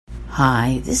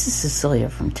Hi, this is Cecilia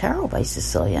from Tarot by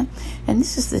Cecilia, and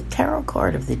this is the tarot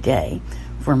card of the day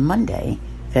for Monday,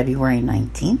 February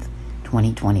 19th,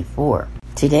 2024.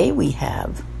 Today we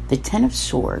have the Ten of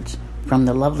Swords from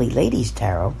the Lovely Ladies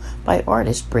Tarot by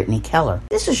artist Brittany Keller. If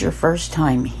this is your first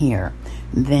time here,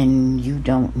 then you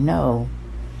don't know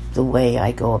the way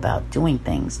I go about doing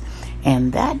things,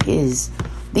 and that is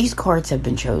these cards have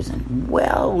been chosen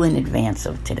well in advance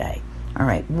of today. All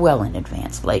right, well in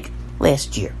advance, like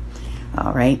last year.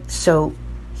 All right, so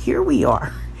here we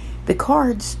are. The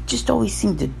cards just always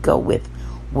seem to go with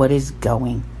what is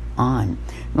going on.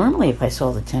 Normally, if I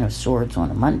saw the Ten of Swords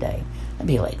on a Monday, I'd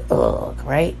be like, ugh,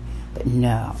 right? But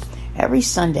no. Every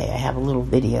Sunday, I have a little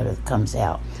video that comes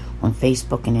out on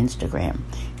Facebook and Instagram,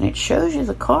 and it shows you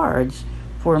the cards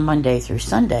for Monday through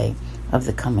Sunday of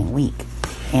the coming week.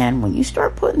 And when you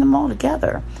start putting them all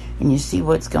together and you see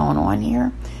what's going on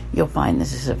here, you'll find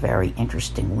this is a very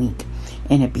interesting week.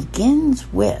 And it begins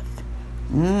with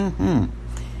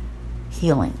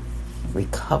healing,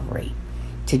 recovery.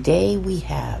 Today we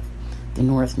have the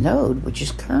North Node, which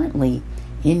is currently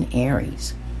in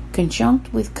Aries,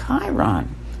 conjunct with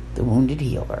Chiron, the wounded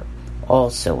healer,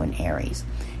 also in Aries.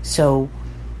 So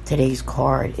today's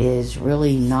card is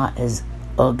really not as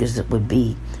ugh as it would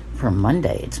be for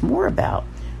Monday. It's more about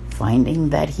finding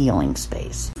that healing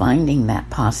space, finding that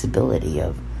possibility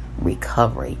of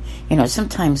recovery. You know,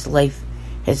 sometimes life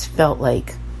has felt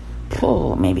like,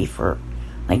 maybe for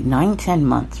like 9-10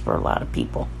 months for a lot of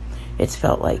people, it's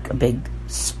felt like a big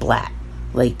splat,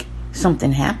 like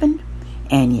something happened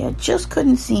and you just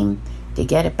couldn't seem to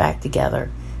get it back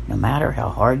together no matter how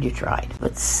hard you tried.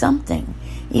 But something,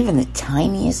 even the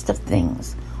tiniest of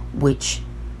things, which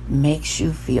makes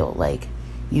you feel like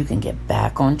you can get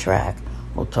back on track.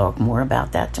 We'll talk more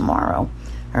about that tomorrow.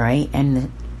 All right, and the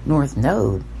North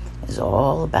Node is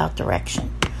all about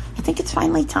direction. I think it's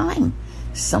finally time.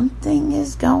 Something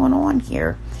is going on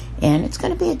here, and it's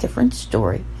going to be a different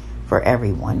story for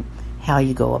everyone, how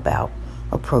you go about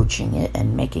approaching it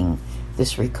and making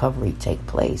this recovery take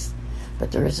place.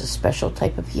 But there is a special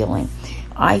type of healing,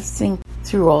 I think,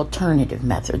 through alternative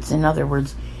methods. In other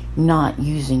words, not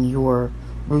using your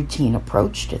routine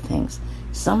approach to things.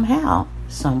 Somehow,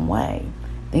 some way,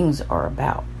 things are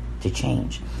about to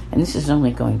change. And this is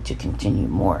only going to continue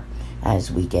more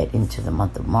as we get into the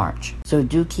month of March. So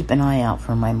do keep an eye out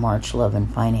for my March Love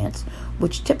and Finance,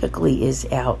 which typically is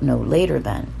out no later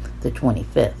than the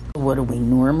 25th. What do we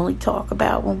normally talk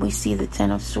about when we see the Ten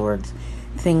of Swords?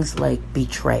 Things like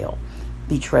betrayal.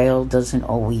 Betrayal doesn't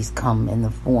always come in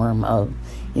the form of,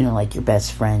 like your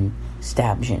best friend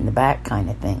stabs you in the back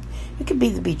kind of thing. It could be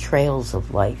the betrayals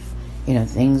of life,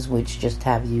 things which just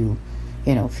have you,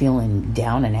 feeling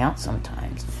down and out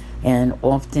sometimes. And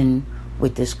often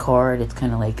with this card, it's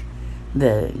kind of like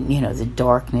the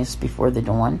darkness before the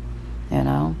dawn,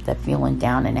 that feeling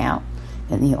down and out.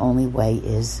 And the only way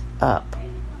is up.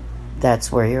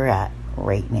 That's where you're at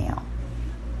right now.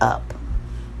 Up.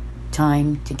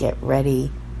 Time to get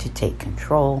ready, to take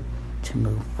control, to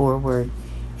move forward,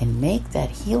 and make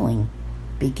that healing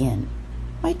begin.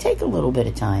 Might take a little bit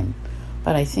of time,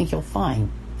 but I think you'll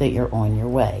find that you're on your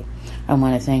way. I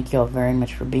want to thank you all very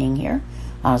much for being here.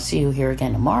 I'll see you here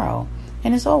again tomorrow.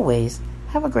 And as always,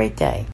 have a great day.